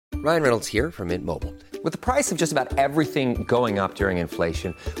Ryan Reynolds here from Mint Mobile. With the price of just about everything going up during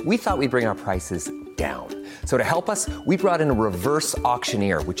inflation, we thought we'd bring our prices down. So to help us, we brought in a reverse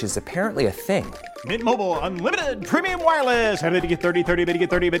auctioneer, which is apparently a thing. Mint Mobile Unlimited Premium Wireless. How to get 30, 30, bit to get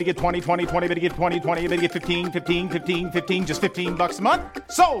 30, bit to get 20, 20, 20, bit to get 20, 20, bit to get 15, 15, 15, 15, just $15 a month?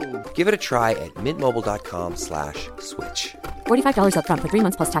 Sold! Give it a try at mintmobile.com/switch. $45 up front for 3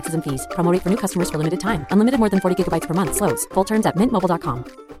 months plus taxes and fees. Promo rate for new customers for limited time. Unlimited more than 40 gigabytes per month. Slows full terms at mintmobile.com.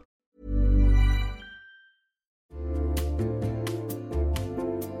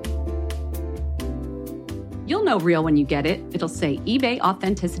 You'll know real when you get it. It'll say eBay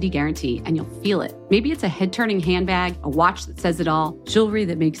Authenticity Guarantee, and you'll feel it. Maybe it's a head-turning handbag, a watch that says it all, jewelry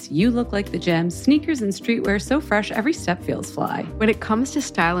that makes you look like the gem, sneakers and streetwear so fresh every step feels fly. When it comes to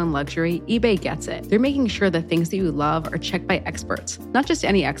style and luxury, eBay gets it. They're making sure the things that you love are checked by experts. Not just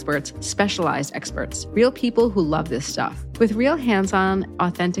any experts, specialized experts. Real people who love this stuff. With real hands-on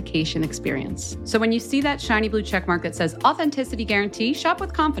authentication experience. So when you see that shiny blue checkmark that says Authenticity Guarantee, shop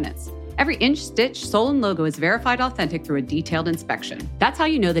with confidence. Every inch, stitch, sole, and logo is verified authentic through a detailed inspection. That's how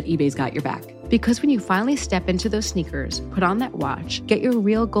you know that eBay's got your back. Because when you finally step into those sneakers, put on that watch, get your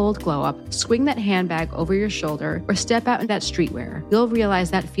real gold glow up, swing that handbag over your shoulder, or step out in that streetwear, you'll realize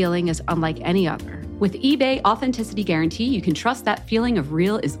that feeling is unlike any other. With eBay Authenticity Guarantee, you can trust that feeling of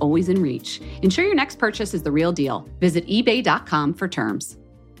real is always in reach. Ensure your next purchase is the real deal. Visit ebay.com for terms.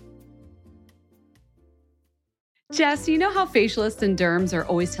 Jess, you know how facialists and derms are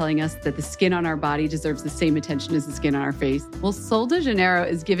always telling us that the skin on our body deserves the same attention as the skin on our face? Well, Sol de Janeiro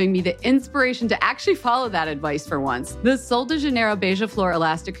is giving me the inspiration to actually follow that advice for once. The Sol de Janeiro Beija Flor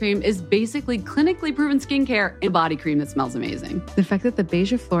Elastic Cream is basically clinically proven skincare and body cream that smells amazing. The fact that the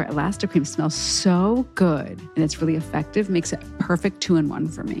Beija Flor Elastic Cream smells so good and it's really effective makes it perfect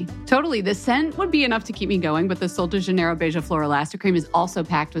 2-in-1 for me. Totally. The scent would be enough to keep me going, but the Sol de Janeiro Beija Flor Elastic Cream is also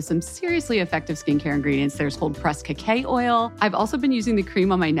packed with some seriously effective skincare ingredients. There's cold-pressed cacao oil. I've also been using the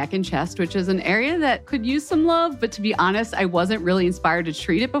cream on my neck and chest, which is an area that could use some love, but to be honest, I wasn't really inspired to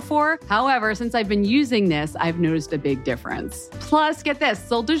treat it before. However, since I've been using this, I've noticed a big difference. Plus, get this,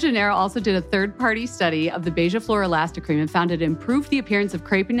 Sol de Janeiro also did a third-party study of the Beija Flor Elastic Cream and found it improved the appearance of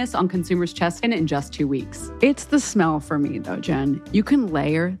crepiness on consumers' chest skin in just 2 weeks. It's the smell for me though, Jen. You can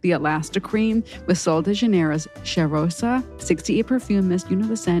layer the Elastic Cream with Sol de Janeiro's Cheirosa 68 perfume mist. You know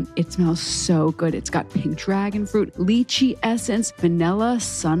the scent. It smells so good. It's got pink dragon fruit, lychee essence, vanilla,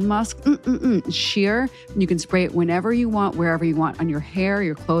 sun musk, sheer. You can spray it whenever you want, wherever you want, on your hair,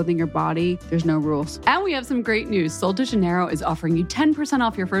 your clothing, your body. There's no rules. And we have some great news. Sol de Janeiro is offering you 10%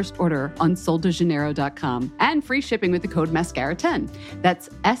 off your first order on soldejaneiro.com and free shipping with the code MASCARA10. That's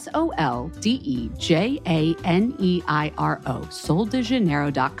SOLDEJANEIRO,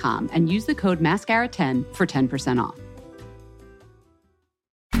 soldejaneiro.com, and use the code MASCARA10 for 10% off.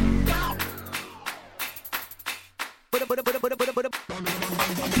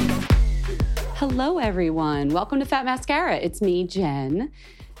 Hello, everyone. Welcome to Fat Mascara. It's me, Jen.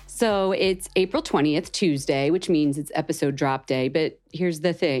 So it's April 20th, Tuesday, which means it's episode drop day. But here's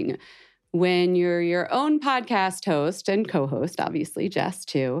the thing. When you're your own podcast host and co-host, obviously, Jess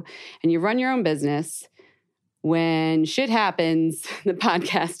too, and you run your own business, when shit happens, the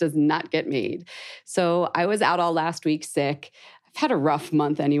podcast does not get made. So I was out all last week sick. I've had a rough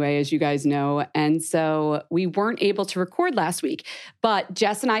month anyway, as you guys know. And so we weren't able to record last week. But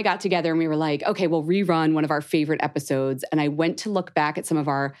Jess and I got together and we were like, okay, we'll rerun one of our favorite episodes. And I went to look back at some of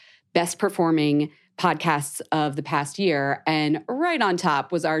our best performing podcasts of the past year. And right on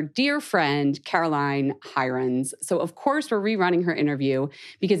top was our dear friend, Caroline Hirons. So of course, we're rerunning her interview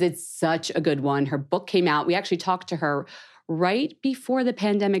because it's such a good one. Her book came out. We actually talked to her right before the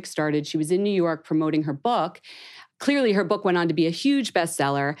pandemic started. She was in New York promoting her book. Clearly, her book went on to be a huge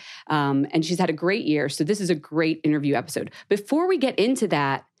bestseller, and she's had a great year. So this is a great interview episode. Before we get into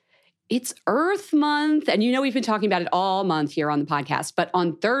that, it's Earth Month. And you know we've been talking about it all month here on the podcast. But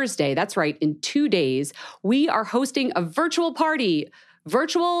on Thursday, that's right, in 2 days, we are hosting a virtual party.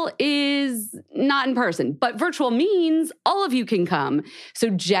 Virtual is not in person, but virtual means all of you can come. So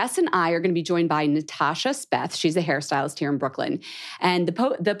Jess and I are going to be joined by Natasha Speth. She's a hairstylist here in Brooklyn. And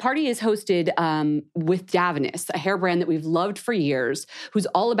the party is hosted with Davines, a hair brand that we've loved for years, who's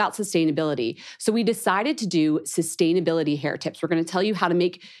all about sustainability. So we decided to do sustainability hair tips. We're going to tell you how to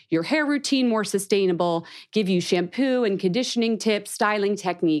make your hair routine more sustainable, give you shampoo and conditioning tips, styling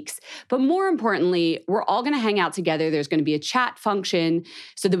techniques. But more importantly, we're all going to hang out together. There's going to be a chat function. in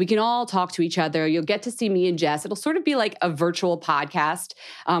so that we can all talk to each other. You'll get to see me and Jess. It'll sort of be like a virtual podcast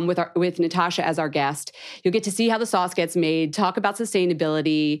with Natasha as our guest. You'll get to see how the sauce gets made, talk about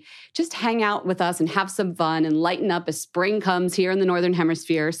sustainability, just hang out with us and have some fun and lighten up as spring comes here in the Northern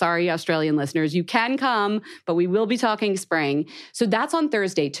Hemisphere. Sorry, Australian listeners, you can come, but we will be talking spring. So that's on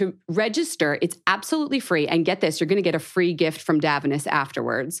Thursday. To register, it's absolutely free. And get this, you're going to get a free gift from Davines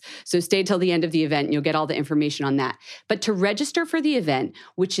afterwards. So stay till the end of the event and you'll get all the information on that. But to register for the event,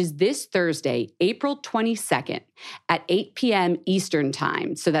 which is this Thursday, April 22nd at 8 p.m. Eastern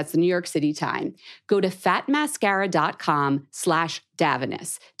time, so that's the New York City time, go to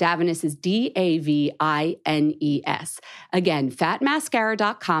fatmascara.com/Davines. Davines is Davines. Again,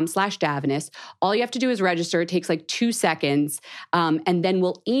 fatmascara.com/Davines. All you have to do is register. It takes like 2 seconds. And then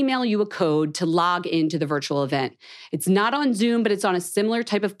we'll email you a code to log into the virtual event. It's not on Zoom, but it's on a similar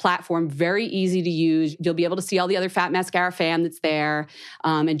type of platform. Very easy to use. You'll be able to see all the other Fat Mascara fam that's there.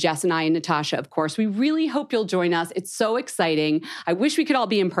 And Jess and I and Natasha, of course. We really hope you'll join us. It's so exciting. I wish we could all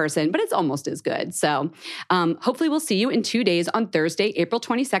be in person, but it's almost as good. So hopefully we'll see you in 2 days on Thursday, April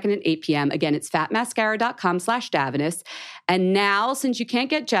 22nd at 8 p.m. Again, it's fatmascara.com/Davines. And now, since you can't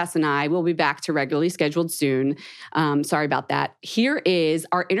get Jess and I, we'll be back to regularly scheduled soon. Sorry about that. Here is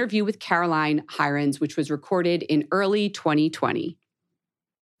our interview with Caroline Hirons, which was recorded in early 2020.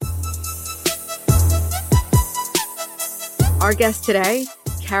 Our guest today,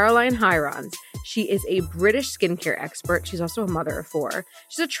 Caroline Hirons. She is a British skincare expert. She's also a mother of 4.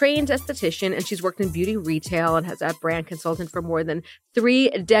 She's a trained esthetician, and she's worked in beauty retail and has a brand consultant for more than 3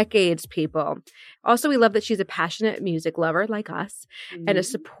 decades, people. Also, we love that she's a passionate music lover like us and a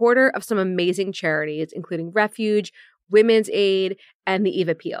supporter of some amazing charities, including Refuge, Women's Aid, and the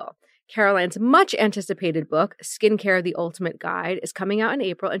Eva Peel. Caroline's much anticipated book, Skincare, The Ultimate Guide, is coming out in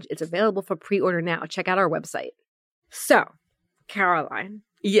April, and it's available for pre-order now. Check out our website. So, Caroline.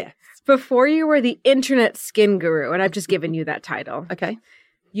 Yes. Before you were the internet skin guru, and I've just given you that title. Okay.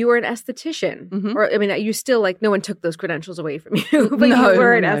 You were an esthetician. Mm-hmm. Or, I mean, you still, like, no one took those credentials away from you, but you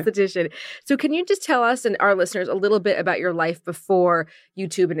were an esthetician. So can you just tell us and our listeners a little bit about your life before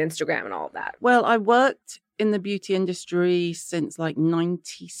YouTube and Instagram and all of that? Well, I worked in the beauty industry since like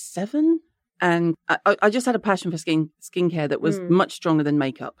 97. And I just had a passion for skincare that was much stronger than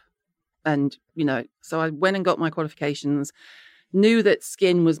makeup. And, so I went and got my qualifications, knew that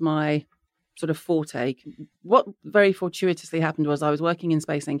skin was my sort of forte. What very fortuitously happened was I was working in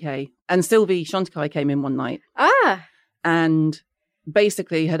Space NK and Sylvie Chantecaille came in one night. And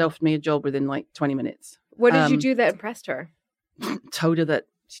basically had offered me a job within like 20 minutes. What did you do that impressed her? Told her that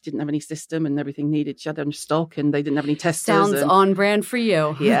she didn't have any system and everything needed. She had them stock and they didn't have any testers. Sounds on brand for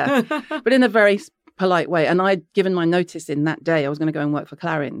you. Yeah. But in a very polite way. And I'd given my notice in that day. I was going to go and work for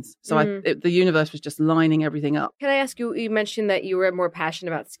Clarins. So the universe was just lining everything up. Can I ask you, you mentioned that you were more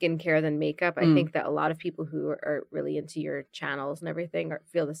passionate about skincare than makeup. I think that a lot of people who are really into your channels and everything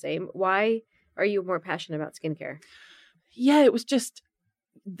feel the same. Why are you more passionate about skincare? Yeah, it was just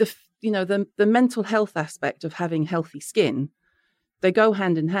the mental health aspect of having healthy skin. They go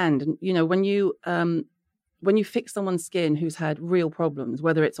hand in hand. And, when you fix someone's skin who's had real problems,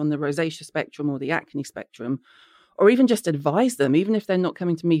 whether it's on the rosacea spectrum or the acne spectrum, or even just advise them, even if they're not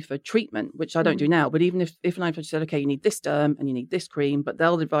coming to me for treatment, which I don't do now, but even if an eye said, okay, you need this derm and you need this cream, but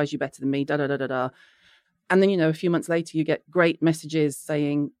they'll advise you better than me, And then, a few months later, you get great messages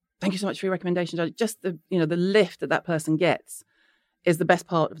saying, thank you so much for your recommendations. Just the lift that person gets is the best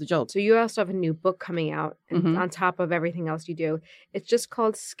part of the job. So you also have a new book coming out and on top of everything else you do. It's just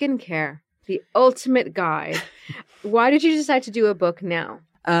called Skincare, The Ultimate Guide. Why did you decide to do a book now?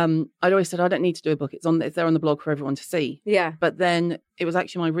 I'd always said, I don't need to do a book. It's there on the blog for everyone to see. Yeah. But then it was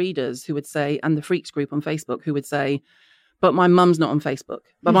actually my readers who would say, and the Freaks group on Facebook who would say, but my mum's not on Facebook.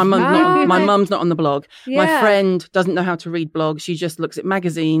 But my mum's not on the blog. Yeah. My friend doesn't know how to read blogs. She just looks at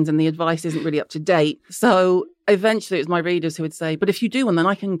magazines and the advice isn't really up to date. So eventually it was my readers who would say, but if you do one, then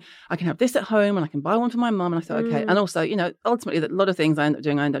I can have this at home and I can buy one for my mum. And I thought, okay. And also, ultimately that a lot of things I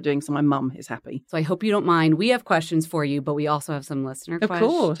end up doing so my mum is happy. So I hope you don't mind. We have questions for you, but we also have some listener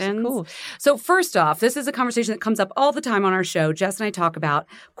questions. Of course. So first off, this is a conversation that comes up all the time on our show. Jess and I talk about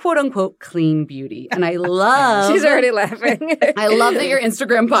quote unquote clean beauty. And I love She's already laughing. I love that your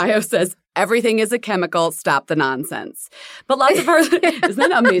Instagram bio says everything is a chemical. Stop the nonsense. But lots of our isn't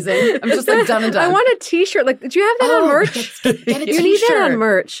that amazing? I'm just like done and done. I want a T-shirt. Like, do you have that on merch? Get a You need that on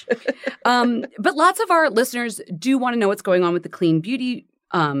merch. But lots of our listeners do want to know what's going on with the clean beauty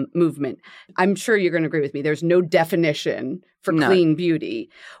movement. I'm sure you're going to agree with me. There's no definition for clean beauty.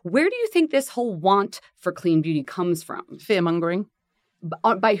 Where do you think this whole want for clean beauty comes from? Fear mongering.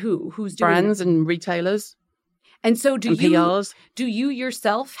 By who? Who's doing brands and retailers. And so and PRs. do you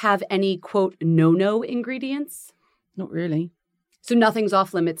yourself have any, quote, no no-ingredients? Not really. So nothing's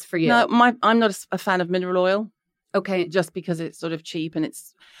off limits for you? No, I'm not a fan of mineral oil. Okay. Just because it's sort of cheap and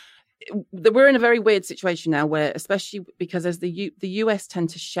we're in a very weird situation now where, especially because as the US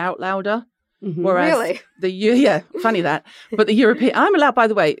tend to shout louder. Mm-hmm. Whereas funny that. But the European, I'm allowed, by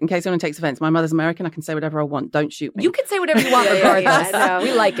the way, in case anyone takes offense, my mother's American. I can say whatever I want. Don't shoot me. You can say whatever you want regardless.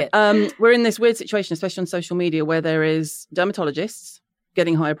 We like it. We're in this weird situation, especially on social media, where there is dermatologists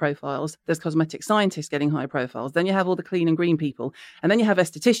getting higher profiles. There's cosmetic scientists getting higher profiles. Then you have all the clean and green people. And then you have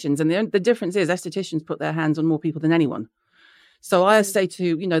estheticians. And the difference is estheticians put their hands on more people than anyone. So I say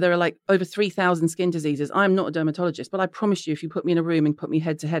there are like over 3,000 skin diseases. I'm not a dermatologist, but I promise you, if you put me in a room and put me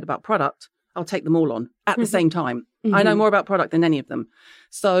head to head about product, I'll take them all on at the same time. Mm-hmm. I know more about product than any of them.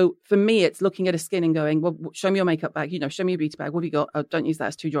 So for me, it's looking at a skin and going, well, show me your makeup bag, show me your beauty bag. What have you got? Oh, don't use that.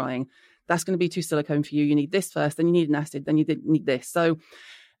 It's too drying. That's going to be too silicone for you. You need this first, then you need an acid, then you need this. So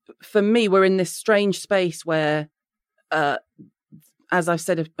for me, we're in this strange space where, as I've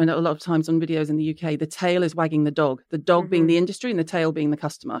said a lot of times on videos in the UK, the tail is wagging the dog being the industry and the tail being the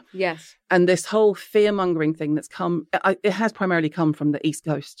customer. Yes. And this whole fear-mongering thing that's it has primarily come from the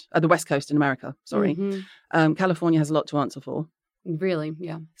the West Coast in America, sorry. Mm-hmm. California has a lot to answer for. Really?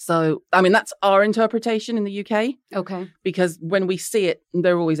 Yeah. So, I mean, that's our interpretation in the UK. Okay. Because when we see it,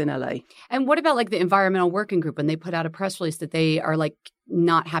 they're always in LA. And what about like the Environmental Working Group when they put out a press release that they are like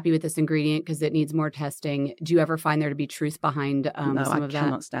not happy with this ingredient because it needs more testing? Do you ever find there to be truth behind some of that? No, I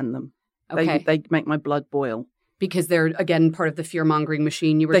cannot stand them. Okay. They make my blood boil. Because they're, again, part of the fear-mongering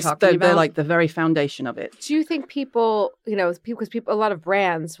machine you were talking about? They're like the very foundation of it. Do you think people, because a lot of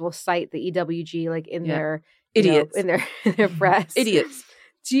brands will cite the EWG like in their... Idiots. In their press. Idiots.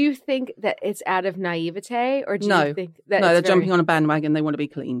 Do you think that it's out of naivete or do you think that they're jumping on a bandwagon. They want to be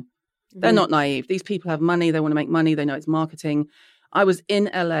clean. They're not naive. These people have money. They want to make money. They know it's marketing. I was in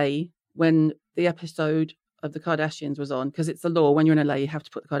LA when the episode of the Kardashians was on because it's the law. When you're in LA, you have to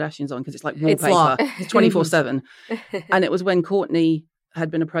put the Kardashians on because it's like wallpaper. It's 24/7. And it was when Kourtney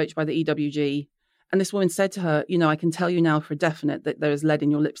had been approached by the EWG. And this woman said to her, I can tell you now for definite that there is lead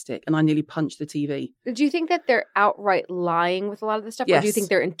in your lipstick. And I nearly punched the TV. Do you think that they're outright lying with a lot of this stuff? Yes. Or do you think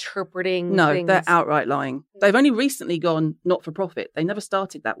they're interpreting No, things? they're outright lying. They've only recently gone not for profit. They never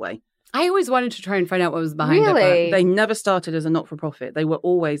started that way. I always wanted to try and find out what was behind it. Really? They never started as a not-for-profit. They were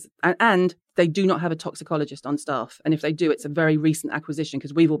always, and they do not have a toxicologist on staff. And if they do, it's a very recent acquisition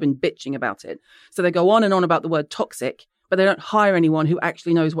because we've all been bitching about it. So they go on and on about the word toxic, but they don't hire anyone who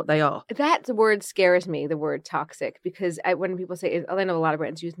actually knows what they are. That word scares me, the word toxic, because when people say, I know a lot of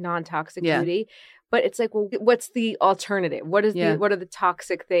brands use non-toxic beauty, but it's like, well, what's the alternative? What are the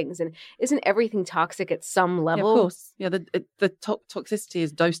toxic things? And isn't everything toxic at some level? Yeah, of course. Yeah, the toxicity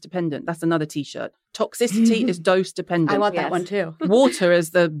is dose dependent. That's another T-shirt. Toxicity is dose dependent. I want that one too. Water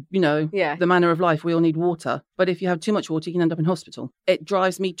is the manner of life. We all need water. But if you have too much water, you can end up in hospital. It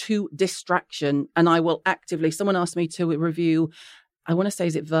drives me to distraction. And I will actively, someone asked me to review, I want to say,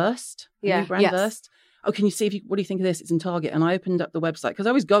 is it Versed? Yeah. Brand Versed? Oh, can you see what do you think of this? It's in Target. And I opened up the website because I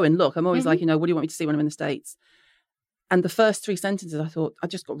always go and look. I'm always like, what do you want me to see when I'm in the States? And the first 3 sentences, I thought, I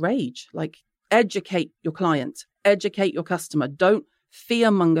just got rage. Like, educate your client, educate your customer. Don't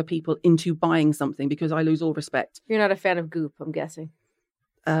fearmonger people into buying something because I lose all respect. You're not a fan of Goop, I'm guessing.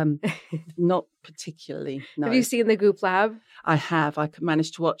 Not particularly, no. Have you seen the Goop Lab? I have. I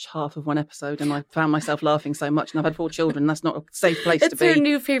managed to watch half of one episode and I found myself laughing so much. And I've had 4 children. That's not a safe place to be. It's their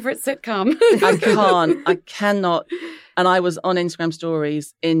new favorite sitcom. I cannot. And I was on Instagram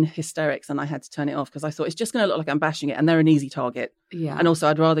stories in hysterics and I had to turn it off because I thought it's just going to look like I'm bashing it and they're an easy target. Yeah. And also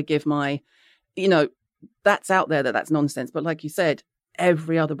I'd rather give that's out there that's nonsense. But like you said,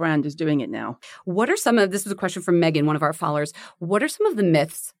 every other brand is doing it now. What are this was a question from Megan, one of our followers. What are some of the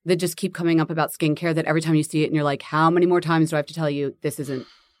myths that just keep coming up about skincare that every time you see it and you're like, how many more times do I have to tell you this isn't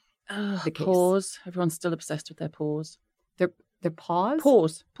the case? Pores. Everyone's still obsessed with their pores. Their paws?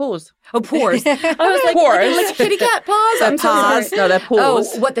 Pores. Oh, pores. I was like, pores. Like kitty cat paws? They're I'm so paws. sorry. No, they're pores.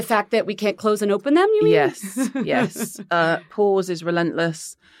 Oh, what, the fact that we can't close and open them, you mean? Yes. Pores is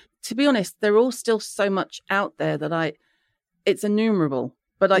relentless. To be honest, there are all still so much out there that it's innumerable.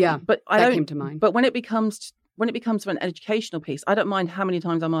 But that came to mind. But when it becomes an educational piece, I don't mind how many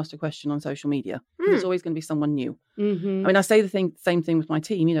times I'm asked a question on social media. There's always going to be someone new. Mm-hmm. I mean, I say the same thing with my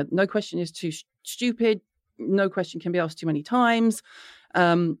team. No question is too stupid. No question can be asked too many times.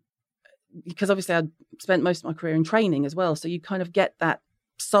 Because obviously I spent most of my career in training as well. So you kind of get that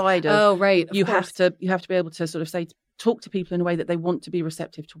side of, oh, right. You have to be able to sort of talk to people in a way that they want to be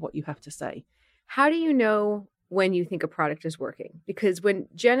receptive to what you have to say. How do you know when you think a product is working? Because when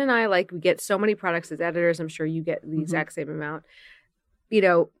Jen and I, like, we get so many products as editors, I'm sure you get the exact same amount, you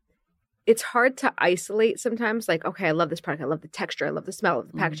know, it's hard to isolate sometimes, like, okay, I love this product. I love the texture. I love the smell of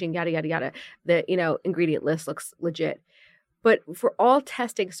the packaging, yada, yada, yada. The, you know, ingredient list looks legit. But for all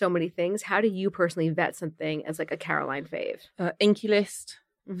testing so many things, how do you personally vet something as like a Caroline fave? Inky list,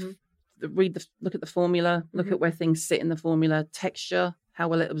 look at the formula, look at where things sit in the formula, texture, how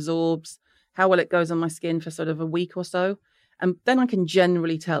well it absorbs, how well it goes on my skin for sort of a week or so. And then I can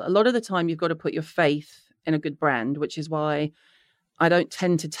generally tell. A lot of the time you've got to put your faith in a good brand, which is why I don't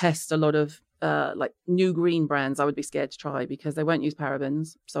tend to test a lot of like new green brands. I would be scared to try because they won't use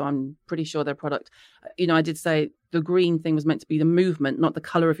parabens. So I'm pretty sure their product, you know, I did say the green thing was meant to be the movement, not the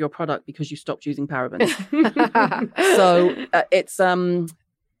color of your product because you stopped using parabens. So it's,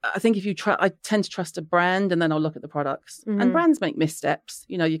 I think if you try, I tend to trust a brand and then I'll look at the products. And brands make missteps.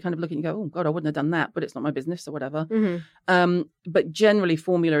 You know, you kind of look and you go, oh God, I wouldn't have done that, but it's not my business or whatever. But generally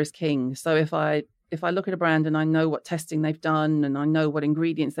formula is king. So if I look at a brand and I know what testing they've done and I know what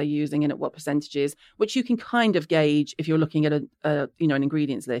ingredients they're using and at what percentages, which you can kind of gauge if you're looking at a you know, an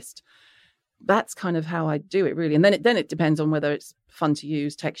ingredients list. That's kind of how I do it, really. And then it depends on whether it's fun to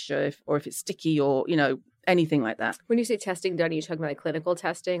use, texture, or if it's sticky or, you know, anything like that. When you say testing done, are you talking about like clinical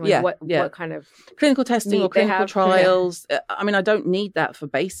testing? Like what kind of clinical testing or clinical trials? I mean, I don't need that for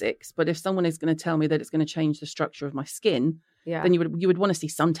basics, but if someone is going to tell me that it's going to change the structure of my skin, then you would want to see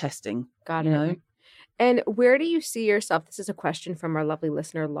some testing. Got it. You know? And where do you see yourself? This is a question from our lovely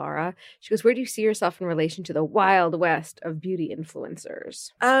listener, Laura. She goes, where do you see yourself in relation to the wild west of beauty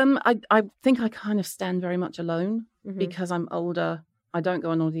influencers? I think I kind of stand very much alone because I'm older. I don't go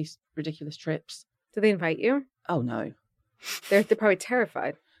on all these ridiculous trips. Do they invite you? Oh, no. They're probably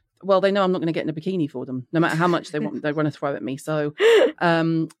terrified. Well, they know I'm not going to get in a bikini for them, no matter how much they want to throw at me. So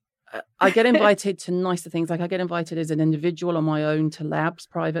I get invited to nicer things. Like I get invited as an individual on my own to labs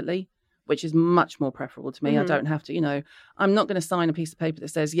privately, which is much more preferable to me. I don't have to, you know, I'm not going to sign a piece of paper that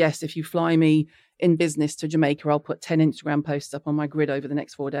says, yes, if you fly me in business to Jamaica, I'll put 10 Instagram posts up on my grid over the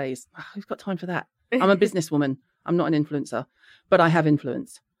next 4 days. Who's got time for that? I'm a businesswoman. I'm not an influencer, but I have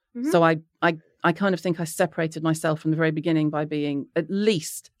influence. So I kind of think I separated myself from the very beginning by being at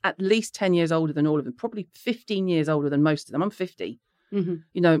least 10 years older than all of them, probably 15 years older than most of them. I'm 50. You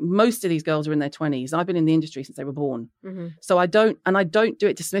know, most of these girls are in their 20s. I've been in the industry since they were born. So I don't do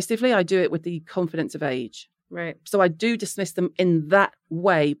it dismissively. I do it with the confidence of age. Right. So I do dismiss them in that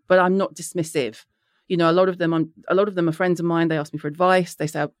way, but I'm not dismissive. You know, a lot of them are friends of mine. They ask me for advice. They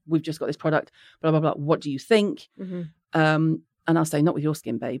say, we've just got this product, blah, blah, blah. What do you think? And I'll say, not with your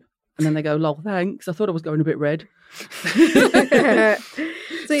skin, babe. And then they go, lol, thanks. I thought I was going a bit red.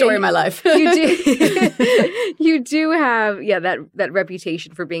 Story of my life. You do have, that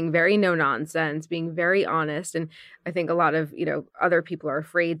reputation for being very no nonsense, being very honest. And I think a lot of, you know, other people are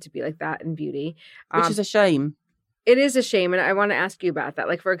afraid to be like that in beauty. Which is a shame. It is a shame. And I want to ask you about that.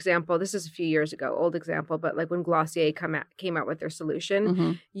 Like, for example, this is a few years ago, old example, but like when Glossier came out with their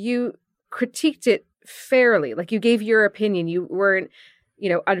solution, you critiqued it fairly. Like you gave your opinion. You weren't, you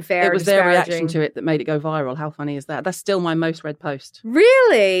know, unfair. It was their reaction to it that made it go viral. How funny is that? That's still my most read post.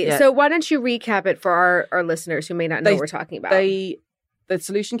 Really? Yeah. So why don't you recap it for our listeners who may not know what we're talking about? The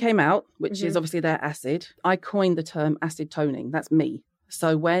solution came out, which is obviously their acid. I coined the term acid toning. That's me.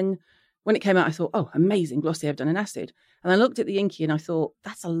 So when it came out, I thought, oh, amazing, Glossier have done an acid. And I looked at the Inky and I thought,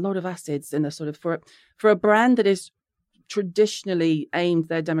 that's a lot of acids in the sort of, for a brand that is traditionally aimed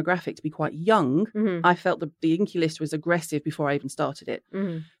their demographic to be quite young, I felt the Inky list was aggressive before I even started it.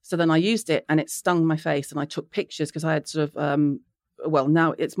 So then I used it and it stung my face and I took pictures because I had sort of, well,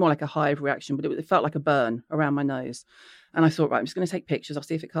 now it's more like a hive reaction, but it felt like a burn around my nose. And I thought, right, I'm just going to take pictures. I'll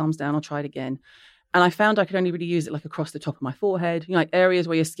see if it calms down. I'll try it again. And I found I could only really use it like across the top of my forehead, you know, like areas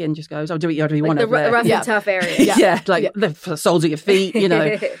where your skin just goes, oh, do what you want like over there. The rough and tough areas. The soles of your feet, you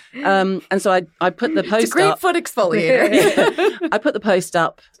know. And so I put the post it's a great foot exfoliator. I put the post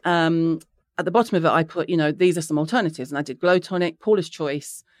up. At the bottom of it, I put, you know, these are some alternatives. And I did Glow Tonic, Paula's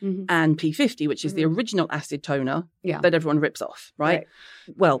Choice, and P50, which is the original acid toner that everyone rips off, right?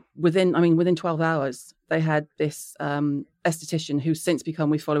 Well, within 12 hours, they had this esthetician who's since become,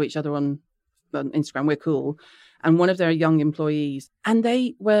 we follow each other on Instagram, we're cool, and one of their young employees, and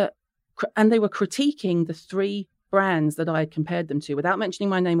they were critiquing the 3 brands that I had compared them to without mentioning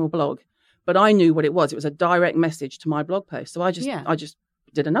my name or blog, but I knew what it was. It was a direct message to my blog post. So I just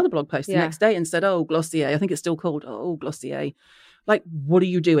did another blog post the next day and said, oh, Glossier, I think it's still called, oh, Glossier, Like, what are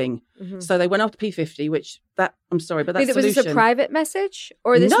you doing? So they went after P50, which I'm sorry, but that's Was solution. this a private message?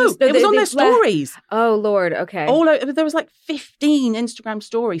 Or this it was on their stories. Oh, Lord. Okay. There was like 15 Instagram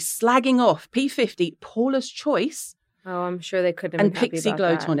stories slagging off P50, Paula's Choice. Oh, I'm sure they couldn't have and been happy Pixie about Glow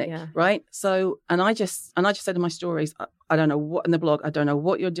that. Tonic, Yeah. right? So, and I just said in my stories, I don't know what in the blog, I don't know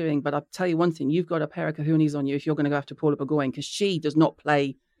what you're doing, but I'll tell you one thing: you've got a pair of kahunas on you if you're going to go after Paula Burgoyne, because she does not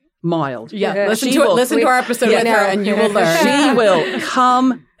play mild. Yeah, listen She to will- our episode with her, and you will learn. She will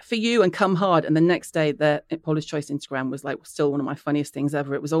come for you and come hard. And the next day, Paula's Choice Instagram was like still one of my funniest things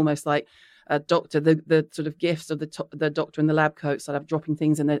ever. It was almost like a doctor, the sort of gifts of the doctor in the lab coat, sort of dropping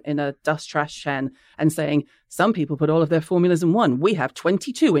things in a dust trash can and saying, some people put all of their formulas in one. We have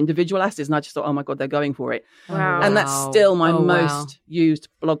 22 individual acids. And I just thought, oh my God, they're going for it. Wow. And that's still my wow. most used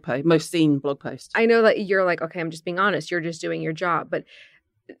blog post, most seen blog post. I know that you're like, okay, I'm just being honest. You're just doing your job. But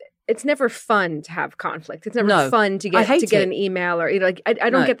it's never fun to have conflict. It's never fun to I get hate an email or like. I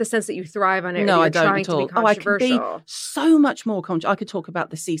don't get the sense that you thrive on it. No, or you're I don't trying at to all. be I can be controversial. so much more I could talk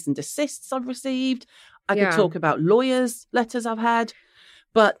about the cease and desists I've received. I could talk about lawyers' letters I've had.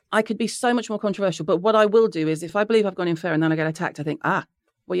 But I could be so much more controversial. But what I will do is if I believe I've gone in fair and then I get attacked, I think, what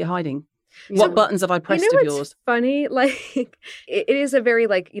are you hiding? What buttons have I pressed of what's yours? Funny, like it is a very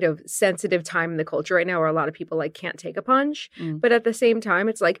sensitive time in the culture right now where a lot of people can't take a punch. But at the same time,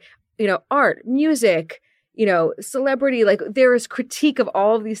 it's like, art, music, celebrity, there is critique of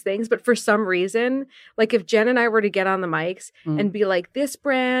all of these things. But for some reason, like if Jen and I were to get on the mics and be like, this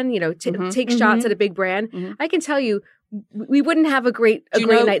brand, take shots at a big brand, I can tell you, we wouldn't have a great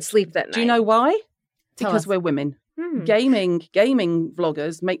night's sleep that night. Do you know why? Tell Because us. we're women. Gaming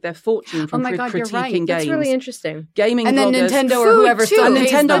vloggers make their fortune from my God, you're critiquing right. games. That's really interesting. Gaming And then vloggers, Nintendo or Food, whoever too. still and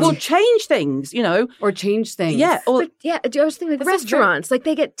pays Nintendo them. will change things, or change things. Yeah, or Yeah, I was thinking restaurants, they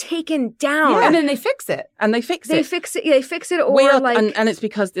get taken down. and then they fix it. and they fix They it. fix it. They fix it, or We are, like and it's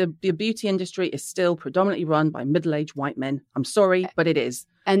because the beauty industry is still predominantly run by middle-aged white men. I'm sorry, but it is.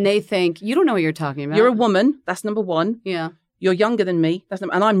 And they think, you don't know what you're talking about. You're a woman. That's number one. Yeah. You're younger than me.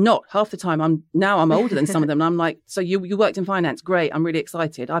 And I'm not. Half the time, I'm older than some of them. And I'm like, so you worked in finance. Great. I'm really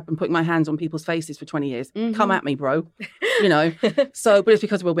excited. I've been putting my hands on people's faces for 20 years. Come at me, bro. So, but it's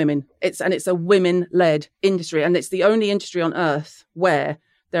because we're women. It's a women-led industry. And it's the only industry on earth where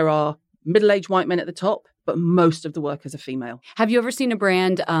there are middle-aged white men at the top, but most of the workers are female. Have you ever seen a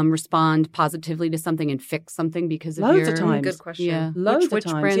brand respond positively to something and fix something because of Loads your... of times. good question. Yeah. Loads which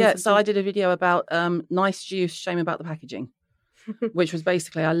of times. brands Yeah. is So it? I did a video about nice juice, shame about the packaging, which was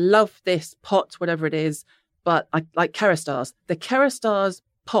basically, I love this pot, whatever it is, but I like Kerastars. The Kerastars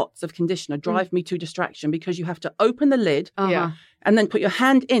pots of conditioner drive me to distraction because you have to open the lid Yeah. and then put your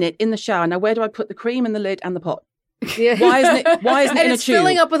hand in it in the shower. Now, where do I put the cream in the lid and the pot? Yeah. Why isn't it and in a it's tube?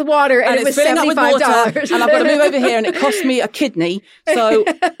 filling up with water, and it was it's filling up with water, $75. and I've got to move over here, and it cost me a kidney. So,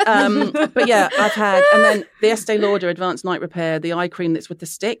 but yeah, I've had, and then the Estee Lauder Advanced Night Repair, the eye cream that's with the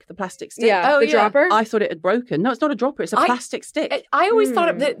stick, the plastic stick. Yeah, the dropper. I thought it had broken. No, it's not a dropper. It's a plastic stick. I always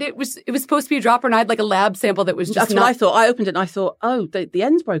thought that it was supposed to be a dropper, and I had like a lab sample that was just That's not... what I thought. I opened it and I thought, oh, the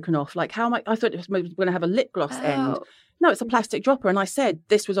end's broken off. Like, how am I thought it was going to have a lip gloss end. No, it's a plastic dropper. And I said,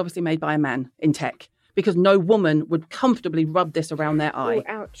 this was obviously made by a man in tech because no woman would comfortably rub this around their eye.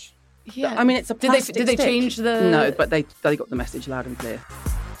 Oh, ouch. Yeah. I mean, it's a plastic Did they stick. change the... No, but they got the message loud and clear.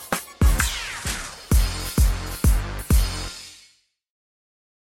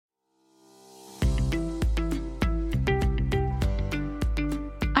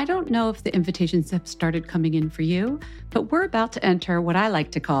 I don't know if the invitations have started coming in for you, but we're about to enter what I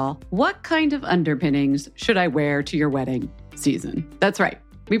like to call what kind of underpinnings should I wear to your wedding season? That's right.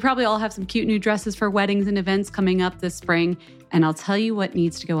 We probably all have some cute new dresses for weddings and events coming up this spring, and I'll tell you what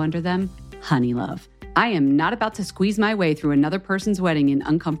needs to go under them: Honey Love. I am not about to squeeze my way through another person's wedding in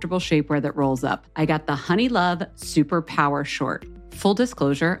uncomfortable shapewear that rolls up. I got the Honey Love Super Power Short. Full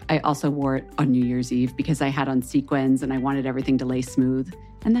disclosure, I also wore it on New Year's Eve because I had on sequins and I wanted everything to lay smooth.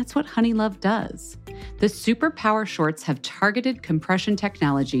 And that's what Honey Love does. The Super Power Shorts have targeted compression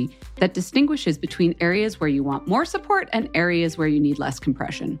technology that distinguishes between areas where you want more support and areas where you need less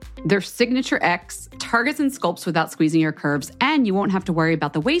compression. Their Signature X targets and sculpts without squeezing your curves, and you won't have to worry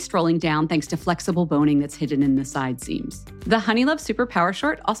about the waist rolling down thanks to flexible boning that's hidden in the side seams. The Honey Love Super Power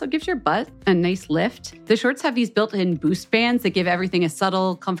Short also gives your butt a nice lift. The shorts have these built-in boost bands that give everything a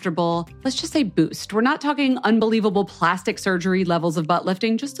subtle, comfortable, let's just say boost. We're not talking unbelievable plastic surgery levels of butt lifting.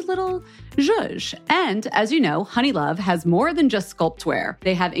 giving just a little zhuzh. And as you know, Honeylove has more than just sculptwear.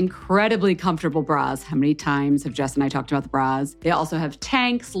 They have incredibly comfortable bras. How many times have Jess and I talked about the bras? They also have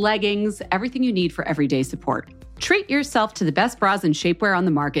tanks, leggings, everything you need for everyday support. Treat yourself to the best bras and shapewear on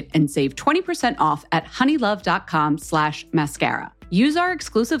the market and save 20% off at honeylove.com/mascara. Use our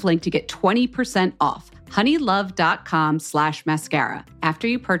exclusive link to get 20% off. honeylove.com/mascara. After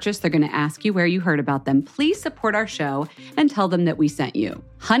you purchase, they're going to ask you where you heard about them. Please support our show and tell them that we sent you.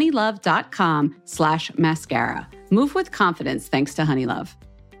 honeylove.com/mascara. Move with confidence thanks to Honeylove.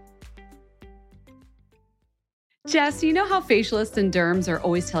 Jess, you know how facialists and derms are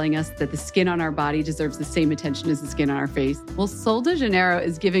always telling us that the skin on our body deserves the same attention as the skin on our face? Well, Sol de Janeiro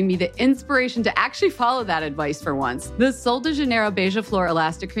is giving me the inspiration to actually follow that advice for once. The Sol de Janeiro Beija Flor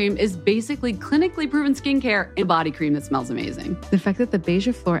Elastic Cream is basically clinically proven skincare in a body cream that smells amazing. The fact that the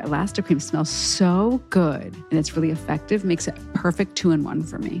Beija Flor Elastic Cream smells so good and it's really effective makes it a perfect 2-in-1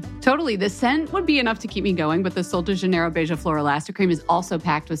 for me. Totally. The scent would be enough to keep me going, but the Sol de Janeiro Beija Flor Elastic Cream is also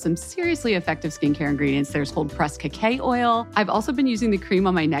packed with some seriously effective skincare ingredients. There's cold-pressed cacao oil. I've also been using the cream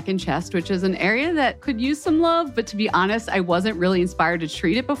on my neck and chest, which is an area that could use some love, but to be honest, I wasn't really inspired to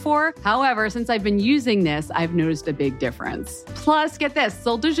treat it before. However, since I've been using this, I've noticed a big difference. Plus, get this,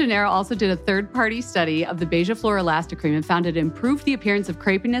 Sol de Janeiro also did a third-party study of the Beija Flor Elastic Cream and found it improved the appearance of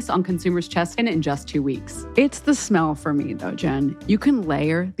crepiness on consumers' chest skin in just 2 weeks. It's the smell for me, though, Jen. You can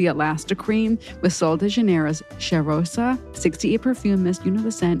layer the Elastic Cream with Sol de Janeiro's Cheirosa 68 perfume mist. You know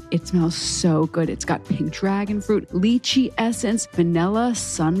the scent. It smells so good. It's got pink dragon fruit, lychee essence, vanilla,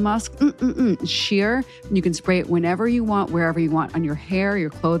 sun musk, sheer. You can spray it whenever you want, wherever you want, on your hair, your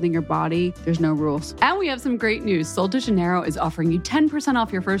clothing, your body. There's no rules. And we have some great news. Sol de Janeiro is offering you 10%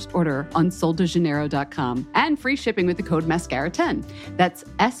 off your first order on soldejaneiro.com and free shipping with the code MASCARA10. That's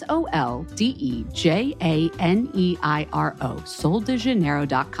SOLDEJANEIRO,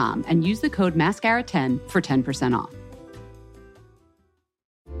 soldejaneiro.com, and use the code MASCARA10 for 10% off.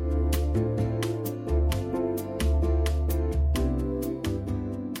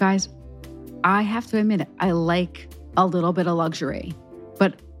 Guys, I have to admit it, I like a little bit of luxury,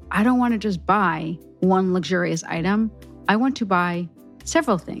 but I don't want to just buy one luxurious item. I want to buy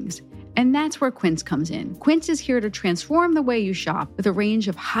several things. And that's where Quince comes in. Quince is here to transform the way you shop with a range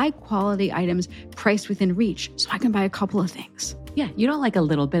of high-quality items priced within reach, so I can buy a couple of things. Yeah, you don't like a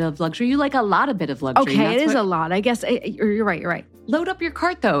little bit of luxury. You like a lot of bit of luxury. Okay, it is a lot. I guess you're right. Load up your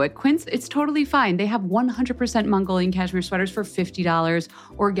cart, though. At Quince, it's totally fine. They have 100% Mongolian cashmere sweaters for $50,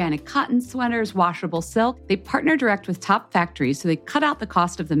 organic cotton sweaters, washable silk. They partner direct with top factories, so they cut out the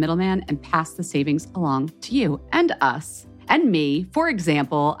cost of the middleman and pass the savings along to you and us. And me, for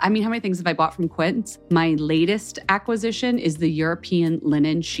example, how many things have I bought from Quince? My latest acquisition is the European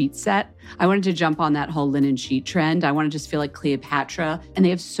linen sheet set. I wanted to jump on that whole linen sheet trend. I want to just feel like Cleopatra. And they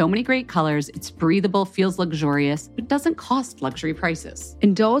have so many great colors. It's breathable, feels luxurious, but doesn't cost luxury prices.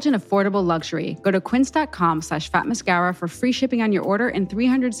 Indulge in affordable luxury. Go to quince.com/fatmascara for free shipping on your order and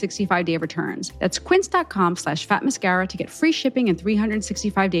 365-day returns. That's quince.com/fatmascara to get free shipping and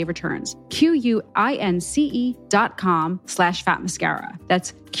 365-day returns. QUINCE.com/fatmascara.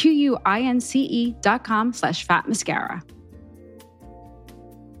 That's QUINCE.com/fatmascara.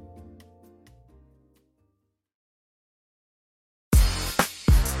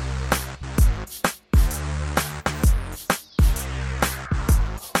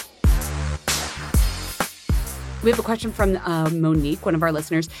 We have a question from Monique, one of our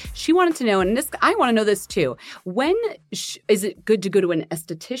listeners. She wanted to know, and I want to know this too, when is it good to go to an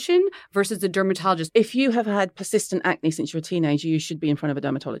esthetician versus a dermatologist? If you have had persistent acne since you're a teenager, you should be in front of a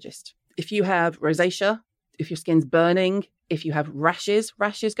dermatologist. If you have rosacea, if your skin's burning, if you have rashes,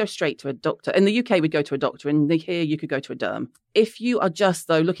 go straight to a doctor. In the UK, we'd go to a doctor, and here you could go to a derm. If you are just,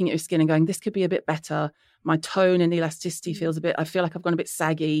 though, looking at your skin and going, this could be a bit better, my tone and elasticity feels I feel like I've gone a bit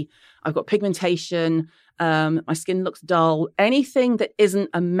saggy, I've got pigmentation, my skin looks dull, anything that isn't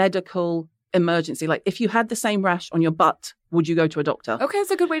a medical emergency, like if you had the same rash on your butt, would you go to a doctor? Okay,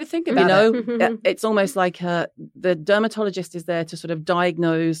 that's a good way to think about it. It's almost like the dermatologist is there to sort of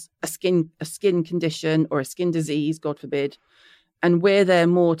diagnose a skin condition or a skin disease, God forbid, and we're there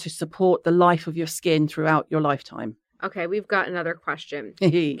more to support the life of your skin throughout your lifetime. Okay, we've got another question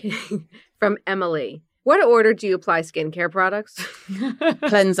from Emily. What order do you apply skincare products?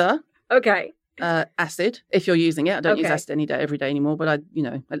 Cleanser. Okay. Acid, if you're using it. I don't use acid every day anymore, but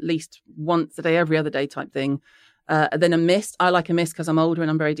at least once a day, every other day type thing. Then a mist. I like a mist because I'm older and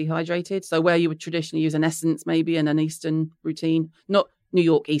I'm very dehydrated. So where you would traditionally use an essence maybe and an Eastern routine, not New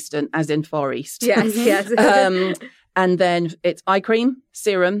York Eastern, as in Far East. Yes. And then it's eye cream,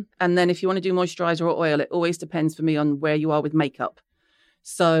 serum. And then if you want to do moisturizer or oil, it always depends for me on where you are with makeup.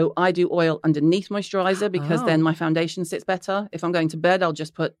 So I do oil underneath moisturizer because then my foundation sits better. If I'm going to bed, I'll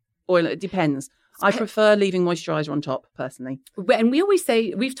just put oil. It depends. I prefer leaving moisturizer on top, personally. And we always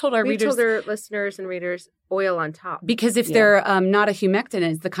say, we've told our listeners and readers, oil on top. Because if they're not a humectant,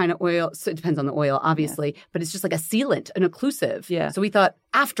 it's the kind of oil, so it depends on the oil, obviously, but it's just like a sealant, an occlusive. Yeah. So we thought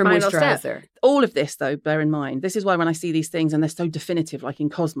after Final moisturizer. step. All of this, though, bear in mind, this is why when I see these things and they're so definitive, like in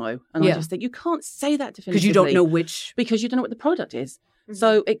Cosmo, and I just think, you can't say that definitively. Because you don't know which. Because you don't know what the product is. Mm-hmm.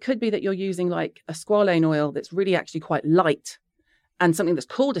 So it could be that you're using like a squalane oil that's really actually quite light, and something that's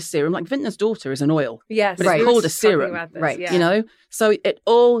called a serum, like Vintner's Daughter is an oil. Yes. But it's called a serum. Right. Yeah. You know? So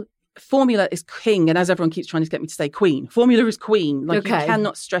formula is king. And as everyone keeps trying to get me to say queen, formula is queen. Like you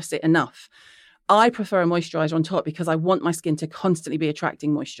cannot stress it enough. I prefer a moisturizer on top because I want my skin to constantly be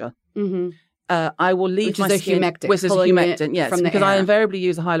attracting moisture. Mm-hmm. I will leave my skin, humectant, which is a humectant, yes, from because I invariably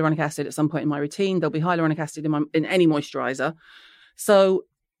use a hyaluronic acid at some point in my routine. There'll be hyaluronic acid in any moisturizer. So,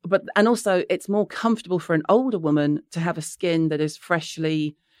 and also it's more comfortable for an older woman to have a skin that is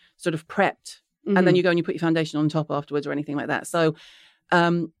freshly sort of prepped. Mm-hmm. And then you go and you put your foundation on top afterwards or anything like that. So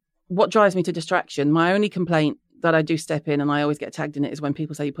what drives me to distraction, my only complaint that I do step in and I always get tagged in it is when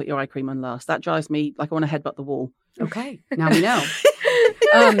people say you put your eye cream on last. That drives me like I want to headbutt the wall. Okay, now we know.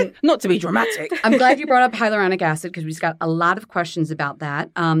 Not to be dramatic. I'm glad you brought up hyaluronic acid because we've got a lot of questions about that.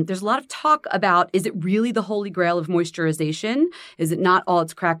 There's a lot of talk about, is it really the holy grail of moisturization? Is it not all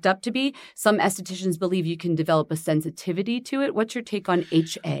it's cracked up to be? Some estheticians believe you can develop a sensitivity to it. What's your take on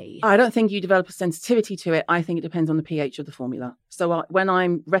HA? I don't think you develop a sensitivity to it. I think it depends on the pH of the formula. So when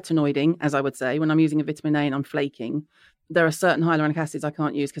I'm retinoiding, as I would say, when I'm using a vitamin A and I'm flaking, there are certain hyaluronic acids I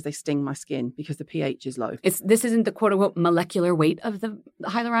can't use because they sting my skin because the pH is low. This isn't the quote-unquote molecular weight of the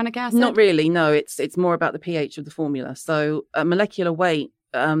hyaluronic acid? Not really, no. It's more about the pH of the formula. So molecular weight...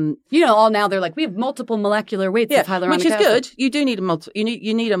 all now they're like, we have multiple molecular weights of hyaluronic acid. Which is good. You do need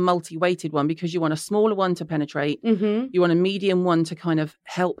you need a multi-weighted one because you want a smaller one to penetrate. Mm-hmm. You want a medium one to kind of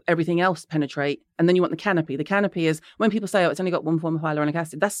help everything else penetrate. And then you want the canopy. The canopy is, when people say, it's only got one form of hyaluronic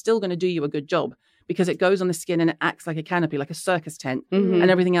acid, that's still going to do you a good job because it goes on the skin and it acts like a canopy, like a circus tent, and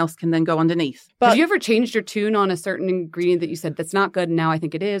everything else can then go underneath. But have you ever changed your tune on a certain ingredient that you said, that's not good, and now I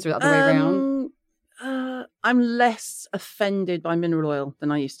think it is, or the other way around? I'm less offended by mineral oil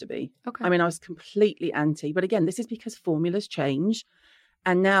than I used to be. Okay. I mean, I was completely anti. But again, this is because formulas change.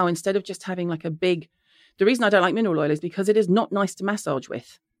 And now instead of just having like the reason I don't like mineral oil is because it is not nice to massage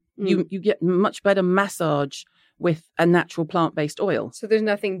with. You get much better massage with a natural plant-based oil. So there's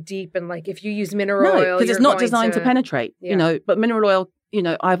nothing deep and like if you use mineral oil, because it's not designed to penetrate, but mineral oil,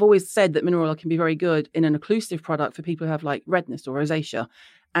 I've always said that mineral oil can be very good in an occlusive product for people who have like redness or rosacea.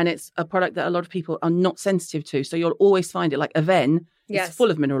 And it's a product that a lot of people are not sensitive to. So you'll always find it like Aven is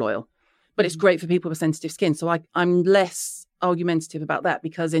full of mineral oil, but it's great for people with sensitive skin. So I'm less argumentative about that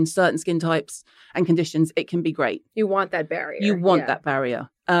because in certain skin types and conditions, it can be great. You want that barrier. You want that barrier.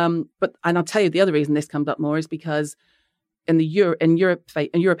 And I'll tell you the other reason this comes up more is because in European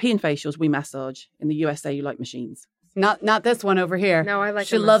facials, we massage. In the USA, you like machines. Not this one over here. No, I like.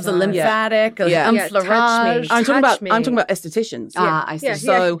 She loves a lymphatic, enfleurage. I'm talking about estheticians. I see.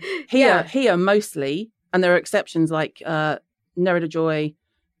 So here mostly, and there are exceptions like Nerida Joy,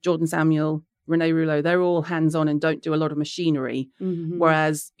 Jordan Samuel, Renee Rouleau. They're all hands-on and don't do a lot of machinery. Mm-hmm.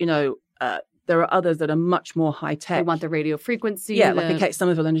 Whereas there are others that are much more high-tech. They want the radio frequency. Yeah, like a Kate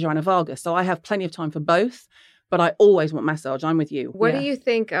Somerville and a Joanna Vargas. So I have plenty of time for both, but I always want massage. I'm with you. What do you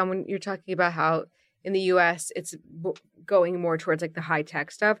think when you're talking about how in the U.S. it's going more towards like the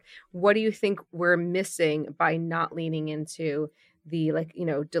high-tech stuff? What do you think we're missing by not leaning into the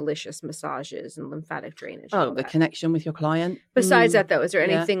delicious massages and lymphatic drainage? The connection with your client. Besides that, though, is there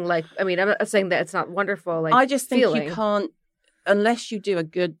anything like? I mean, I'm not saying that it's not wonderful. Like I just think you can't, unless you do a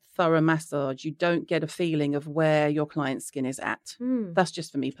good, thorough massage, you don't get a feeling of where your client's skin is at. That's just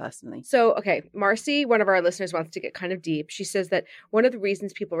for me personally. So, okay, Marcy, one of our listeners, wants to get kind of deep. She says that one of the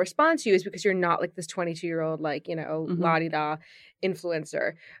reasons people respond to you is because you're not like this 22-year-old, la-di-da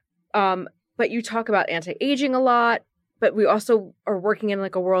influencer. But you talk about anti-aging a lot. But we also are working in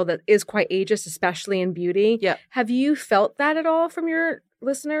like a world that is quite ageist, especially in beauty. Yeah. Have you felt that at all from your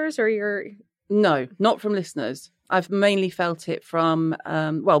listeners or your? No, not from listeners. I've mainly felt it from,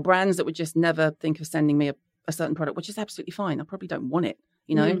 brands that would just never think of sending me a certain product, which is absolutely fine. I probably don't want it,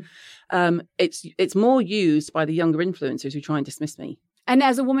 It's more used by the younger influencers who try and dismiss me. And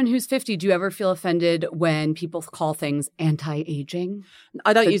as a woman who's 50, do you ever feel offended when people call things anti-aging?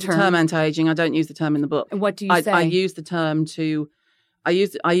 I don't use the term anti-aging. I don't use the term in the book. And what do you say? I use the term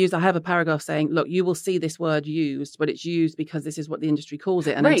I have a paragraph saying, look, you will see this word used, but it's used because this is what the industry calls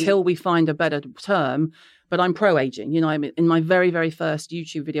it. And until we find a better term, but I'm pro-aging. You know, I mean, in my very, very first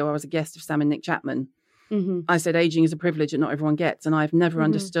YouTube video, I was a guest of Sam and Nick Chapman. I said, aging is a privilege that not everyone gets. And I've never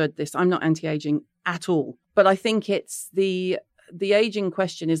understood this. I'm not anti-aging at all. But I think it's the aging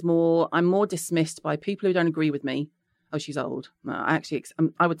question is I'm more dismissed by people who don't agree with me. Oh, she's old. No,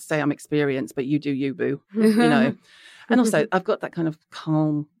 I would say I'm experienced, but you do you, boo. You know. And also, I've got that kind of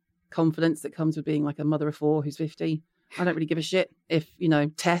calm confidence that comes with being like a mother of 4 who's 50. I don't really give a shit if, you know,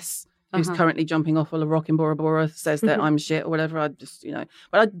 Tess, who's currently jumping off a rock in Bora Bora, says that I'm shit or whatever. I just, you know,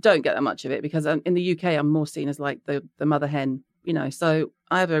 but I don't get that much of it because in the UK, I'm more seen as like the mother hen, you know. So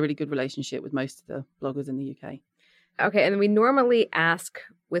I have a really good relationship with most of the bloggers in the UK. Okay, and we normally ask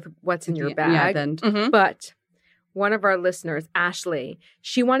with what's in your bag, but one of our listeners, Ashley,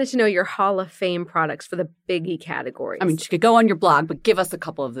 she wanted to know your Hall of Fame products for the biggie categories. I mean, she could go on your blog, but give us a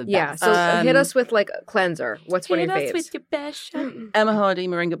couple of the best. Yeah, so hit us with like a cleanser. What's one of your faves? Hit us with your best shot. Emma Hardy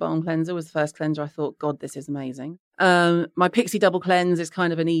Moringa Balm Cleanser was the first cleanser. I thought, God, this is amazing. My Pixie Double Cleanse is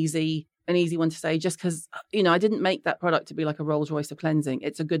kind of an easy one to say just because, you know, I didn't make that product to be like a Rolls Royce of cleansing.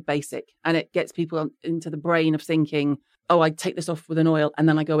 It's a good basic and it gets people into the brain of thinking, oh, I take this off with an oil and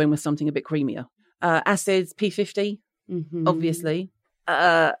then I go in with something a bit creamier. Acids, P50, obviously.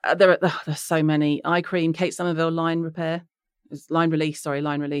 There's so many. Eye cream, Kate Somerville line release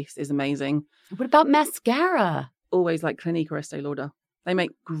is amazing. What about mascara? Always like Clinique or Estee Lauder. They make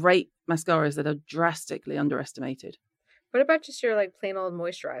great mascaras that are drastically underestimated. What about just your like plain old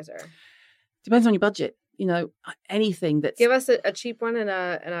moisturizer? Depends on your budget. You know, anything that's... Give us a cheap one and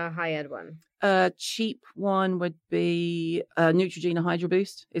a high-end one. A cheap one would be Neutrogena Hydro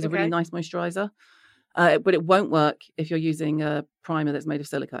Boost is a really nice moisturizer. But it won't work if you're using a primer that's made of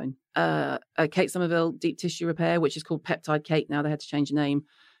silicone. Kate Somerville Deep Tissue Repair, which is called Peptide Kate now, they had to change the name,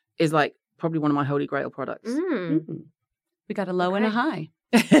 is like probably one of my holy grail products. We got a low and a high.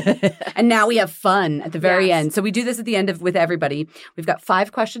 And now we have fun at the very end. So we do this at the end with everybody. We've got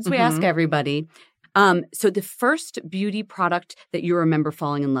 5 questions we ask everybody. So the first beauty product that you remember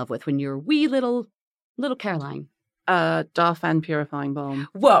falling in love with when you were wee little Caroline? Darphan Purifying Balm.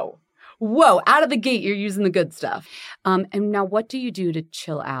 Whoa, out of the gate, you're using the good stuff. And now what do you do to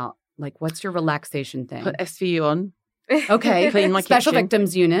chill out? Like, what's your relaxation thing? Put SVU on. Okay. Clean my Special kitchen.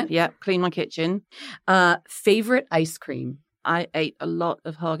 Victims Unit. Yeah, clean my kitchen. Favorite ice cream? I ate a lot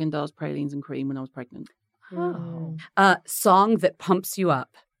of Haagen-Dazs pralines and cream when I was pregnant. Oh. Song that pumps you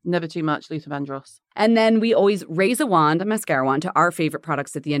up? Never Too Much, Luther Vandross. And then we always raise a mascara wand, to our favorite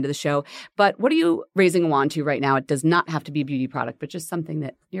products at the end of the show. But what are you raising a wand to right now? It does not have to be a beauty product, but just something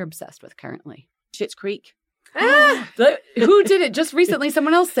that you're obsessed with currently. Schitt's Creek. Who did it just recently?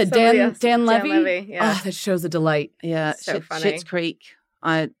 Someone else said Dan Levy. Dan Levy, yeah. Oh, that show's a delight. Yeah, So funny. Schitt's Creek.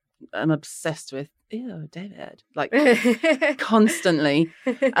 I'm obsessed with. Ew, David. Like constantly.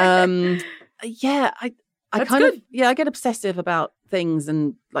 I get obsessive about things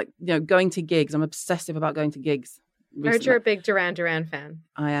and like, you know, going to gigs. I'm obsessive about going to gigs. I heard you're a big Duran Duran fan.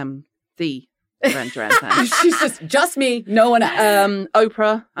 I am the Duran Duran fan. She's just me, no one else.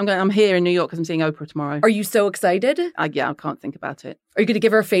 Oprah. I'm here in New York because I'm seeing Oprah tomorrow. Are you so excited? I can't think about it. Are you going to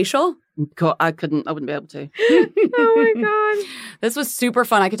give her a facial? I wouldn't be able to. Oh my God. This was super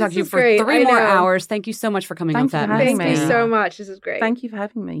fun. I could talk to you for great. 3 more hours. Thank you so much for coming on Fat having Thank me. you so much. This is great. Thank you for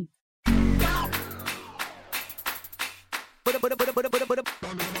having me.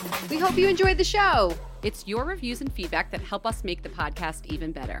 We hope you enjoyed the show. It's your reviews and feedback that help us make the podcast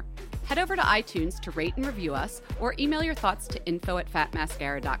even better. Head over to iTunes to rate and review us or email your thoughts to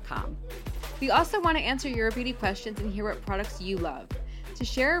info@fatmascara.com. We also want to answer your beauty questions and hear what products you love. To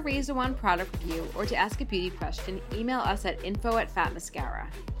share a Raise a Wand product review or to ask a beauty question, email us at info@fatmascara.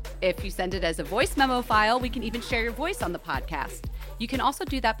 If you send it as a voice memo file, we can even share your voice on the podcast. You can also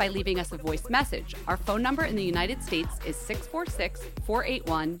do that by leaving us a voice message. Our phone number in the United States is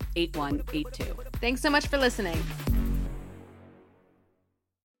 646-481-8182. Thanks so much for listening.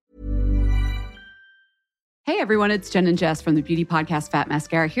 Hey everyone, it's Jen and Jess from the beauty podcast Fat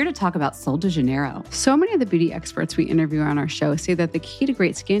Mascara, here to talk about Sol de Janeiro. So many of the beauty experts we interview on our show say that the key to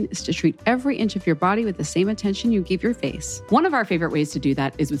great skin is to treat every inch of your body with the same attention you give your face. One of our favorite ways to do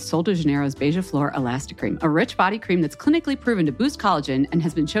that is with Sol de Janeiro's Beija Flor Elastic Cream, a rich body cream that's clinically proven to boost collagen and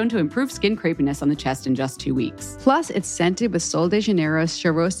has been shown to improve skin crepiness on the chest in just 2 weeks. Plus, it's scented with Sol de Janeiro's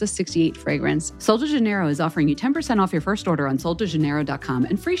Charosta 68 fragrance. Sol de Janeiro is offering you 10% off your first order on soldejaneiro.com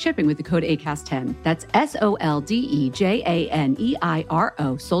and free shipping with the code ACAST10. That's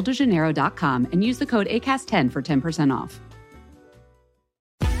SOLDEJANEIRO, soldejaneiro.com, and use the code ACAST10 for 10% off.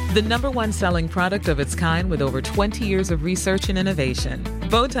 The #1 selling product of its kind with over 20 years of research and innovation.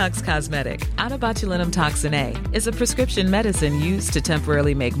 Botox Cosmetic, out of botulinum toxin A, is a prescription medicine used to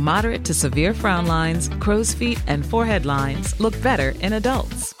temporarily make moderate to severe frown lines, crow's feet, and forehead lines look better in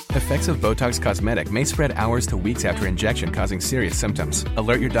adults. Effects of Botox Cosmetic may spread hours to weeks after injection, causing serious symptoms.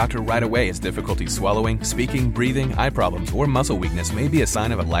 Alert your doctor right away as difficulty swallowing, speaking, breathing, eye problems, or muscle weakness may be a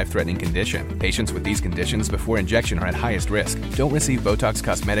sign of a life-threatening condition. Patients with these conditions before injection are at highest risk. Don't receive Botox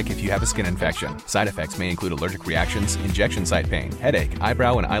Cosmetic if you have a skin infection. Side effects may include allergic reactions, injection site pain, headache,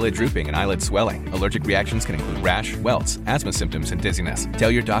 eyebrow and eyelid drooping, and eyelid swelling. Allergic reactions can include rash, welts, asthma symptoms, and dizziness.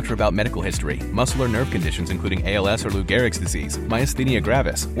 Tell your doctor about medical history, muscle or nerve conditions including ALS or Lou Gehrig's disease, myasthenia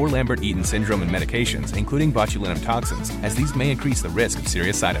gravis, or Lambert-Eaton syndrome, and medications, including botulinum toxins, as these may increase the risk of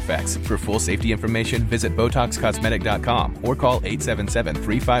serious side effects. For full safety information, visit BotoxCosmetic.com or call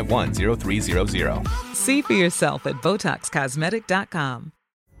 877-351-0300. See for yourself at BotoxCosmetic.com.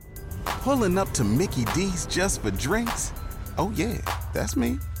 Pulling up to Mickey D's just for drinks? Oh yeah, that's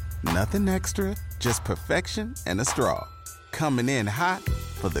me. Nothing extra, just perfection and a straw. Coming in hot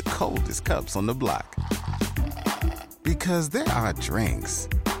for the coldest cups on the block. Because there are drinks.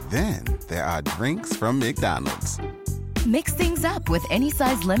 Then there are drinks from McDonald's. Mix things up with any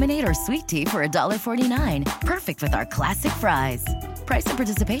size lemonade or sweet tea for $1.49. Perfect with our classic fries. Price and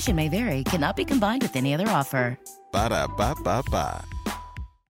participation may vary. Cannot be combined with any other offer. Ba-da-ba-ba-ba.